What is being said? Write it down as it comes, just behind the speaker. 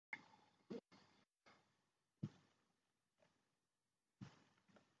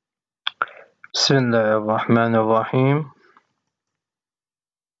بسم الله الرحمن الرحيم.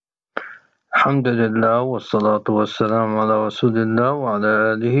 الحمد لله والصلاة والسلام على رسول الله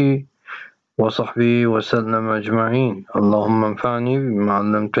وعلى آله وصحبه وسلم أجمعين. اللهم انفعني بما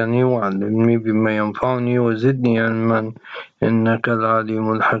علمتني وعلمني بما ينفعني وزدني علما إنك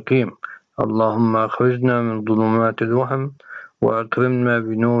العليم الحكيم. اللهم أخرجنا من ظلمات الوهم وأكرمنا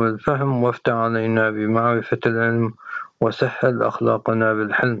بنور الفهم وافتح علينا بمعرفة العلم وسهل أخلاقنا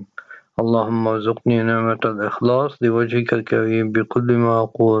بالحلم. اللهم ارزقني نعمة الإخلاص لوجهك الكريم بكل ما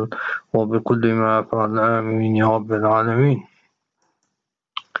أقول وبكل ما أفعل. آمين يا رب العالمين.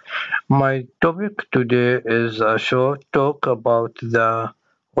 My topic today is a short talk about the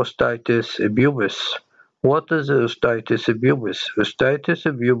Osteitis Pubis. What is Osteitis Pubis? Osteitis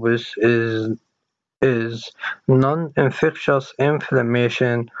Pubis is non-infectious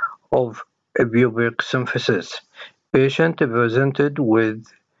inflammation of pubic symphysis. Patient presented with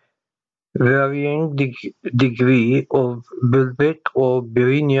varying degree of pelvic or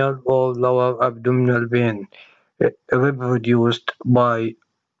perineal or lower abdominal pain, reproduced by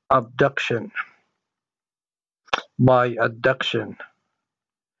adduction.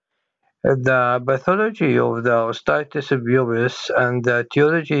 The pathology of the osteitis pubis and the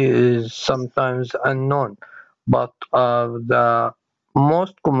etiology is sometimes unknown, but the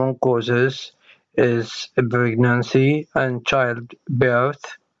most common causes is pregnancy and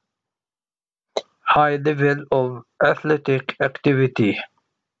childbirth, high level of athletic activity,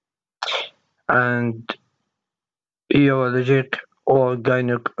 and urologic or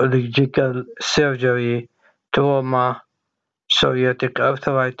gynecological surgery, trauma, psoriatic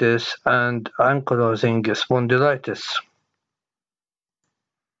arthritis, and ankylosing spondylitis.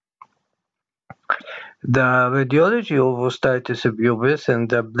 The radiology of osteitis pubis in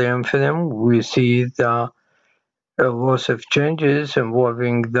the brain film, we see the erosive changes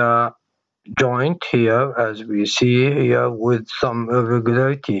involving the joint here, as we see here, with some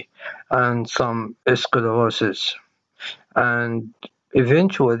irregularity and some sclerosis, and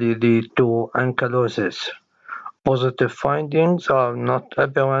eventually lead to ankylosis. Positive findings are not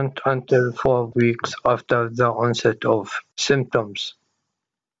apparent until 4 weeks after the onset of symptoms.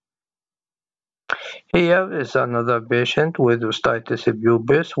 Here is another patient with osteitis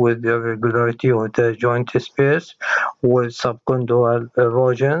pubis with irregularity of the joint space with subcondylar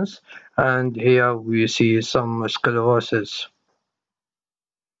erosions, and here we see some sclerosis.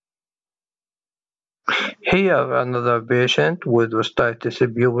 Here another patient with osteitis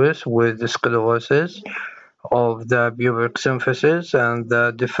pubis with sclerosis of the pubic symphysis, and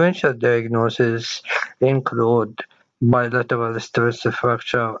the differential diagnosis include bilateral stress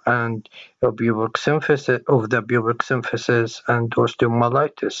fracture and pubic symphysis and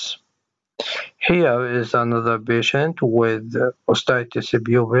osteomyelitis. Here is another patient with osteitis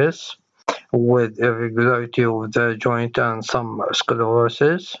pubis with irregularity of the joint and some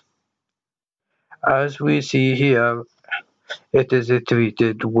sclerosis. As we see here, it is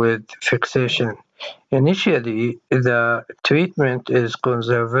treated with fixation. Initially, the treatment is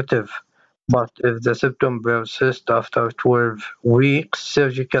conservative, but if the symptom persists after 12 weeks,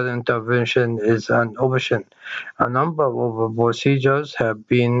 surgical intervention is an option. A number of procedures have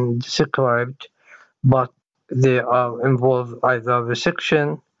been described, but they involve either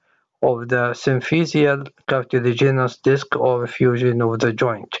resection of the symphysial cartilaginous disc or fusion of the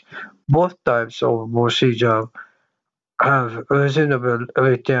joint. Both types of procedure have reasonable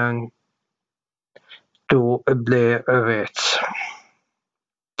return to play rates.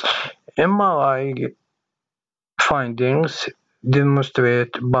 MRI findings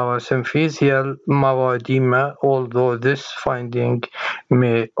demonstrate parasymphysial marrow-edema, although this finding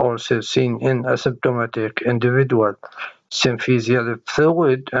may also be seen in asymptomatic individual. Symphysial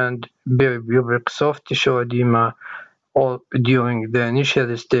fluid and peripubic soft tissue edema during the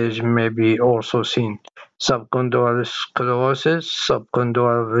initial stage may be also seen. Subcondylar sclerosis,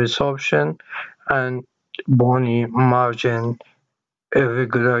 subcondylar resorption, and bony margin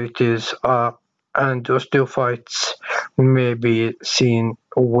irregularities and osteophytes may be seen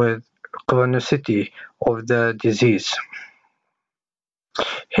with chronicity of the disease.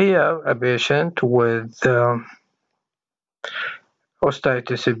 Here, a patient with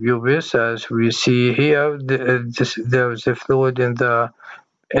osteitis pubis, as we see here, there is a fluid in the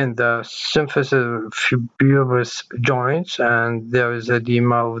symphysis pubis joints, and there is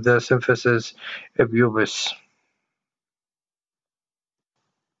edema of the symphysis pubis.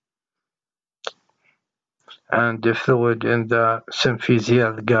 And the fluid in the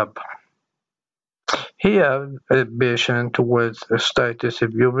symphysial gap. Here, a patient with osteitis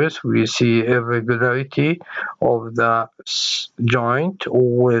pubis, we see irregularity of the joint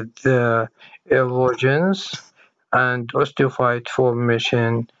with erosions, and osteophyte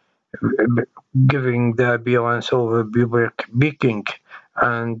formation, giving the appearance of a pubic peaking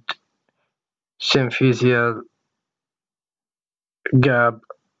and symphysial gap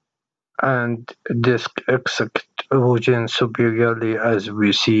and disc erosion superiorly as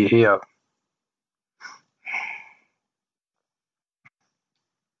we see here.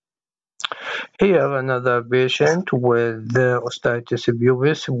 Here another patient with osteitis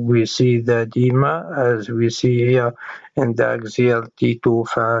pubis. We see the edema as we see here in the axial T2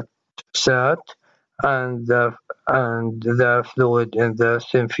 fat set and the fluid in the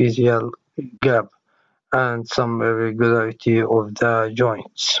symphysial gap and some irregularity of the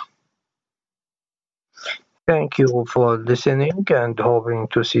joints. Thank you for listening and hoping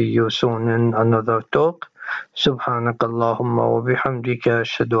to see you soon in another talk. سبحانك اللهم وبحمدك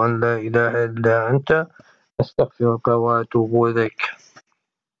أشهد أن لا إله إلا أنت أستغفرك وأتوب إليك.